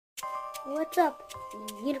What's up,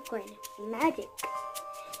 Unicorn Magic?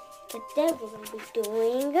 Today we're going to be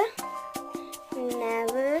doing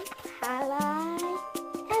Never Have I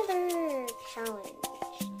Ever challenge.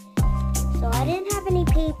 So I didn't have any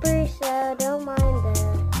paper, so don't mind the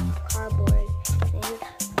cardboard thing.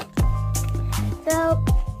 So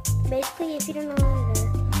basically, if you don't know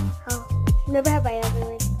how Never Have I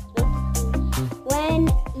Ever, when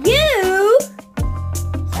you,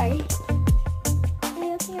 sorry,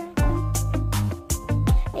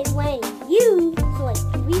 is when you select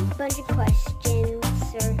 3 bunch of questions,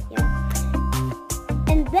 or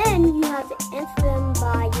and then you have to answer them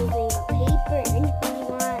by using a paper or anything you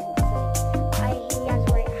want. So he has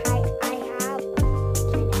to write I have,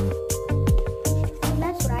 so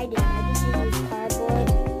that's what I did. I just used cardboard.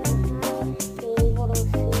 Be able to see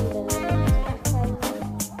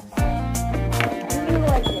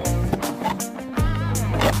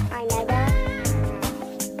I never.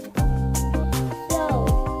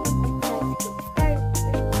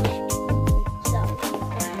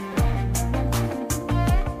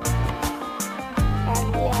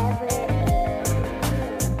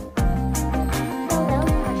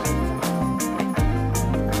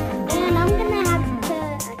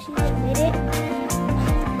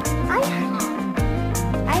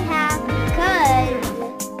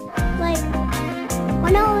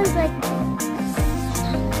 When I was like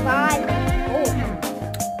 5 or 4,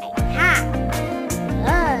 I had,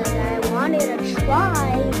 because I wanted to try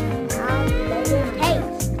how does it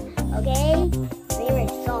taste. Okay, very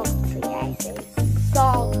salty. I say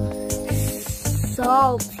salty.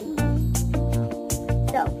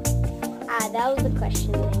 So, that was the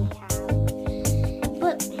question that we have.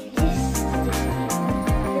 But the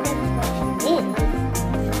next question is,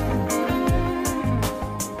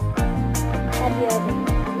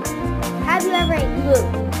 have you ever ate glue?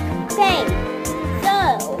 Okay, so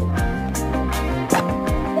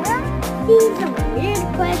these are weird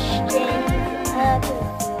questions.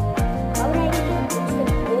 Why would I eat this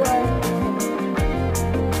before?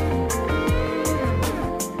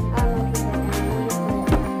 I don't know if you heard that noise.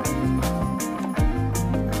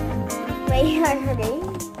 Wait, I heard it.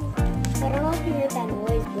 I don't know if you heard that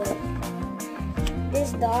noise, but this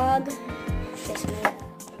dog just made a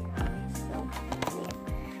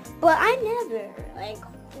But I never,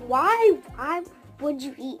 why would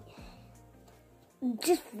you eat?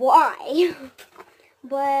 Just why?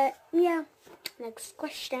 But, yeah, next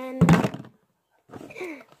question.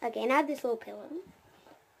 Okay, now this little pillow.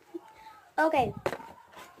 Okay.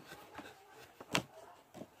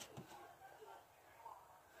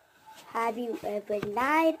 Have you ever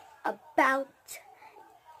lied about,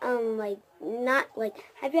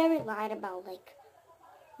 have you ever lied about,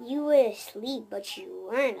 you were asleep, but you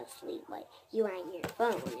weren't asleep, you were on your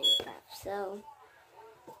phone and stuff, so,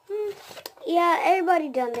 yeah, everybody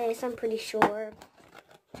done this, I'm pretty sure.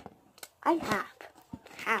 I have,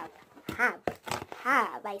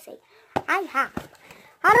 I say, I have.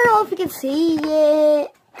 I don't know if you can see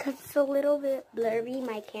it, because it's a little bit blurry,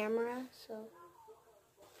 my camera, so,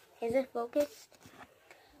 is it focused?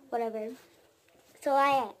 Whatever. So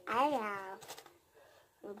I have,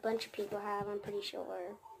 a bunch of people have, I'm pretty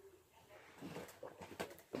sure.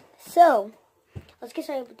 So, let's get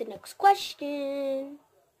started with the next question.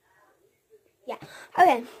 Yeah,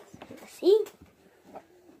 okay, let's see.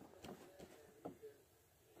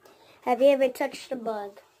 Have you ever touched a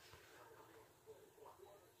bug?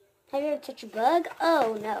 Have you ever touched a bug?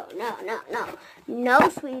 Oh, no. No,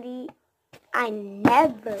 sweetie. I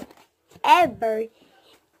never, ever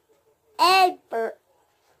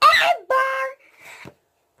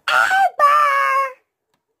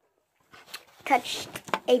touched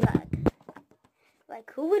a bug.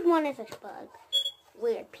 Who would want to touch a bug?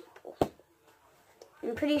 Weird people.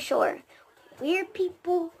 I'm pretty sure weird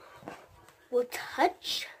people will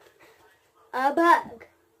touch a bug.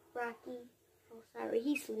 Rocky. Oh, sorry,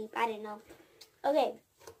 he's asleep. I didn't know. Okay.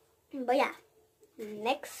 But yeah.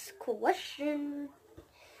 Next question.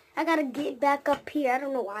 I gotta get back up here. I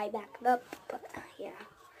don't know why I backed up, but yeah.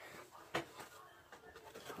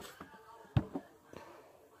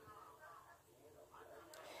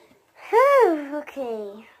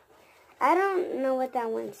 Okay, I don't know what that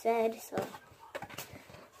one said, so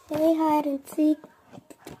play hide and seek.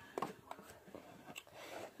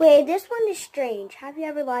 Wait, this one is strange. Have you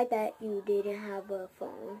ever lied that you didn't have a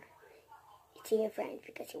phone to your friends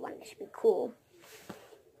because you wanted to be cool?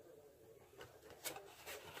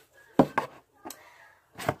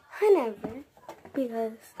 I never,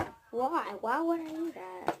 because why? Why would I do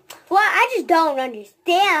that? Well, I just don't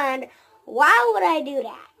understand. Why would I do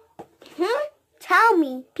that? Tell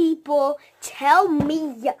me, people. Tell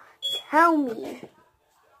me. tell me.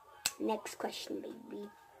 Next question, baby.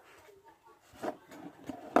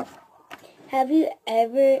 Have you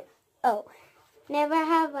ever... Oh, never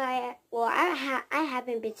have I... Well, I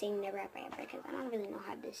haven't been saying never have I ever because I don't really know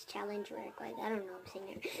how this challenge works. Like, I don't know I'm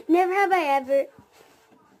saying it. Never have I ever...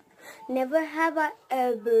 Never have I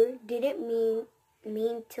ever didn't mean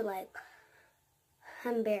to, like,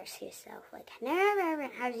 embarrass yourself. Like, never ever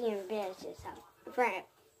have you embarrassed yourself in front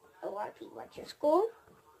of a lot of people at your school.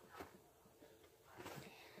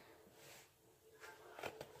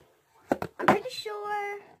 I'm pretty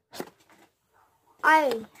sure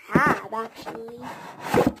I have, actually.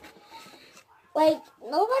 Like,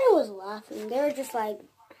 nobody was laughing. They were just like,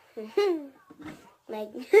 like,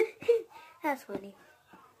 that's funny.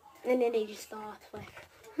 And then they just thought, like,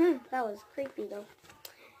 that was creepy, though.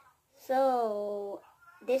 So,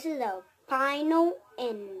 this is the final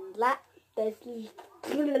and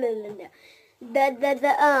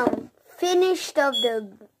finished of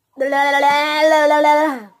the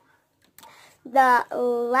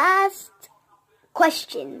last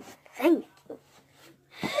question. Thank you.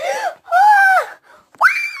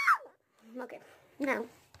 Okay, now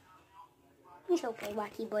it's okay,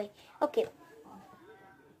 Wacky boy. Okay,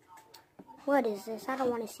 what is this? I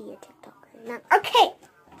don't want to see your TikTok right now. Okay,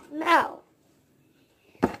 now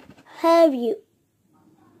have you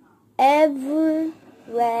ever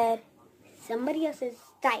read somebody else's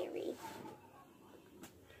diary?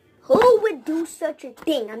 Who would do such a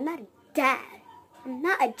thing? I'm not a dad. I'm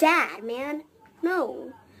not a dad, man.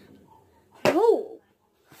 No. No.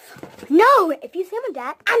 No, if you say I'm a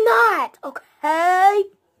dad, I'm not. Okay?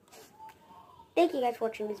 Thank you guys for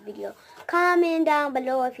watching this video. Comment down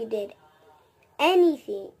below if you did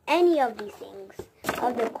anything, any of these things,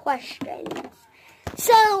 of the questions.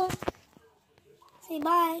 So, say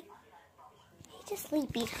bye. He's just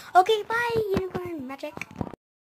sleepy. Okay, bye, Unicorn Magic.